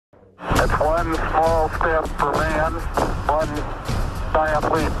That's one small step for man, one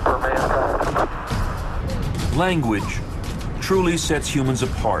giant leap for mankind. Language truly sets humans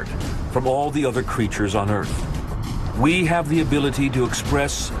apart from all the other creatures on Earth. We have the ability to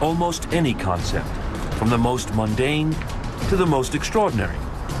express almost any concept, from the most mundane to the most extraordinary.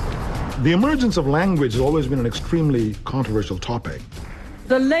 The emergence of language has always been an extremely controversial topic.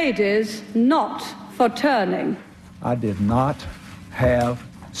 The ladies not for turning. I did not have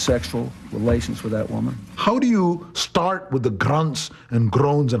sexual relations with that woman. How do you start with the grunts and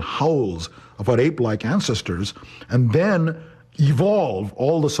groans and howls of our ape-like ancestors and then evolve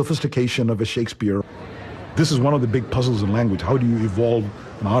all the sophistication of a Shakespeare? This is one of the big puzzles in language. How do you evolve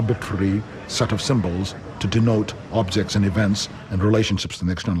an arbitrary set of symbols to denote objects and events and relationships in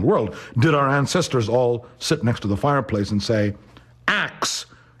the external world? Did our ancestors all sit next to the fireplace and say, axe?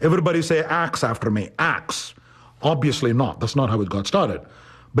 Everybody say axe after me, axe. Obviously not. That's not how it got started.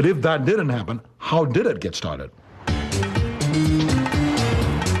 But if that didn't happen, how did it get started?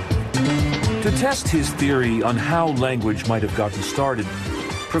 To test his theory on how language might have gotten started,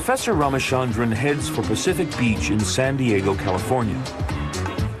 Professor Ramachandran heads for Pacific Beach in San Diego, California.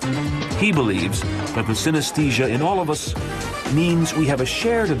 He believes that the synesthesia in all of us means we have a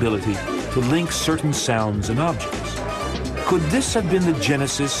shared ability to link certain sounds and objects. Could this have been the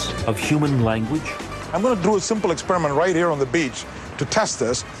genesis of human language? I'm going to do a simple experiment right here on the beach to test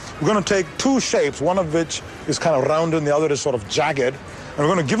this. We're going to take two shapes, one of which is kind of rounded and the other is sort of jagged, and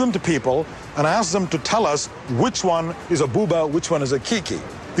we're going to give them to people and ask them to tell us which one is a Buba, which one is a Kiki.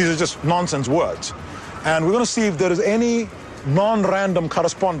 These are just nonsense words. And we're going to see if there is any non-random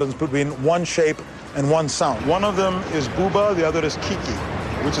correspondence between one shape and one sound. One of them is Buba, the other is Kiki.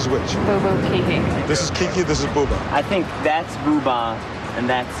 Which is which? Buba-Kiki. This is Kiki, this is Buba. I think that's Buba and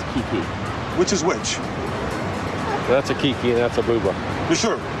that's Kiki. Which is which? That's a Kiki and that's a Buba. You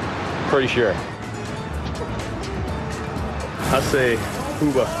sure? Pretty sure. I say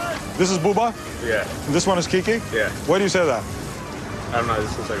Buba. This is Buba? Yeah. And this one is Kiki? Yeah. Why do you say that? I don't know,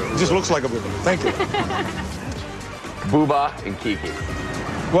 this looks like a Buba. It just looks like a Buba. Thank you. Buba and Kiki.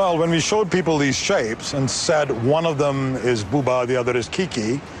 Well, when we showed people these shapes and said one of them is Buba, the other is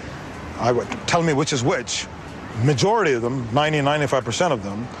Kiki, I would tell me which is which. Majority of them, 90-95% of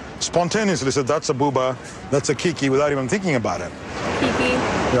them, spontaneously said that's a Buba, that's a Kiki, without even thinking about it. Kiki.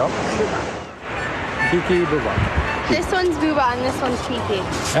 Yeah. Kiki, Buba. This one's Buba and this one's Kiki.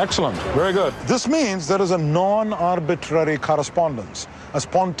 Excellent. Very good. This means there is a non-arbitrary correspondence, a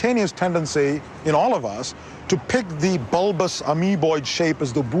spontaneous tendency in all of us to pick the bulbous amoeboid shape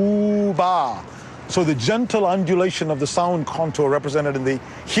as the Buba. So the gentle undulation of the sound contour represented in the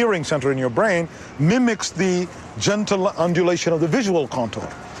hearing center in your brain mimics the gentle undulation of the visual contour.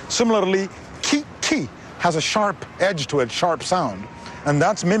 Similarly, Kiki has a sharp edge to it, sharp sound, and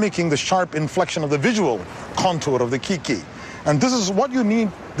that's mimicking the sharp inflection of the visual contour of the Kiki. And this is what you need,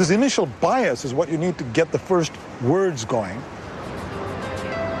 this initial bias is what you need to get the first words going.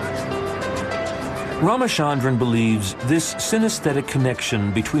 Ramachandran believes this synesthetic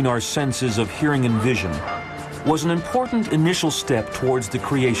connection between our senses of hearing and vision was an important initial step towards the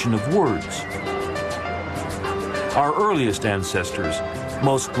creation of words. Our earliest ancestors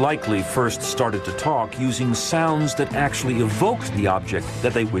most likely first started to talk using sounds that actually evoked the object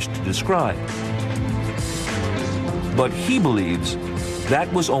that they wished to describe. But he believes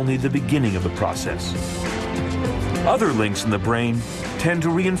that was only the beginning of the process. Other links in the brain tend to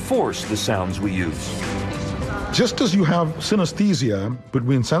reinforce the sounds we use. Just as you have synesthesia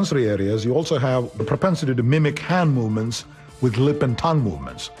between sensory areas, you also have the propensity to mimic hand movements with lip and tongue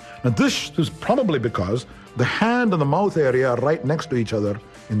movements. Now this is probably because the hand and the mouth area are right next to each other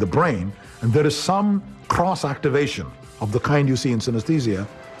in the brain, and there is some cross-activation of the kind you see in synesthesia.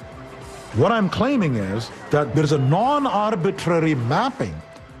 What I'm claiming is that there's a non-arbitrary mapping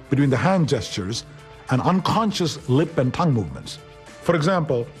between the hand gestures and unconscious lip and tongue movements. For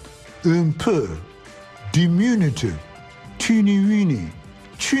example, un peu, diminutive, teeny-weeny,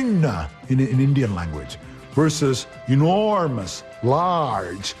 chinna in Indian language, versus enormous,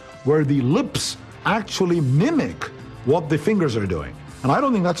 large, where the lips actually mimic what the fingers are doing. And I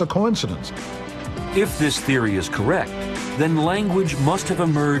don't think that's a coincidence. If this theory is correct, then language must have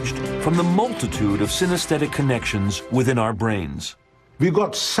emerged from the multitude of synesthetic connections within our brains. We've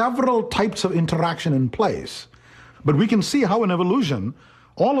got several types of interaction in place, but we can see how in evolution,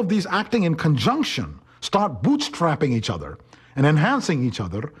 all of these acting in conjunction start bootstrapping each other and enhancing each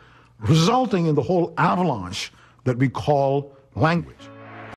other, resulting in the whole avalanche that we call language.